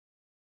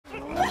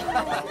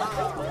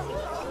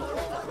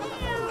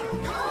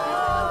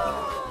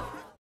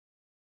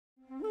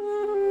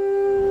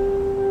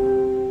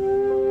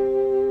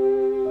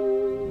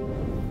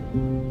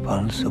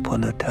Once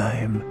upon a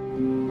time,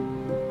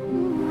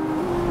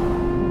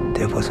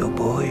 there was a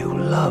boy who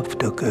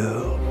loved a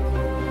girl.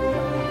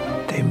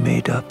 They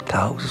made up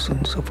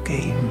thousands of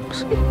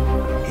games.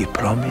 He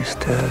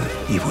promised her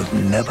he would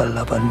never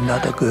love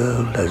another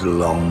girl as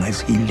long as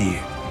he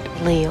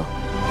lived. Leo.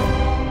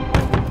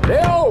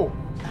 Leo!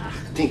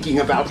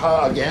 Thinking about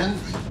her again?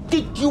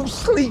 Did you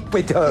sleep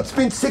with her? It's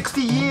been 60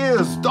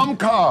 years,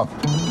 Domka.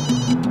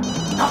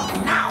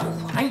 Not now.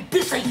 I'm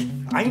busy.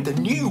 I'm the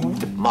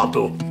nude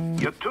model.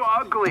 You're too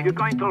ugly. You're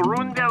going to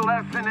ruin their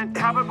lesson and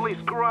probably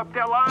screw up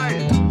their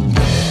lives.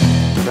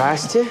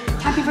 Zdrasty.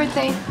 Happy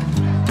birthday.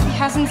 He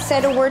hasn't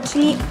said a word to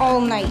me all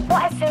night. Well,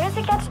 as soon as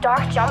it gets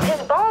dark, jump his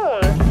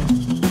bones.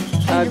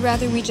 I'd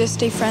rather we just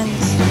stay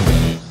friends.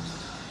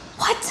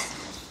 What?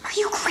 Are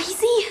you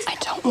crazy? I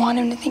don't want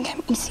him to think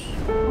I'm easy.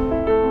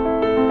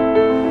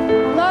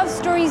 Love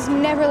stories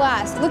never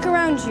last. Look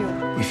around you.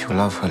 If you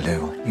love her,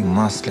 Leo, you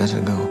must let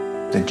her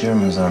go. The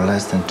Germans are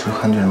less than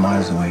 200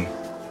 miles away.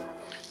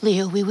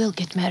 Leo, we will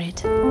get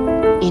married.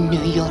 In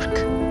New York.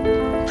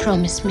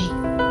 Promise me.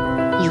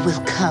 You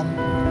will come.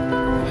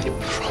 I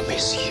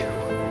promise you.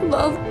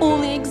 Love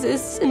only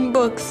exists in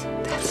books.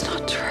 That's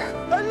not true.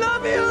 I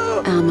love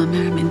you! Alma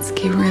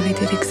Merrimansky really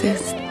did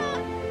exist.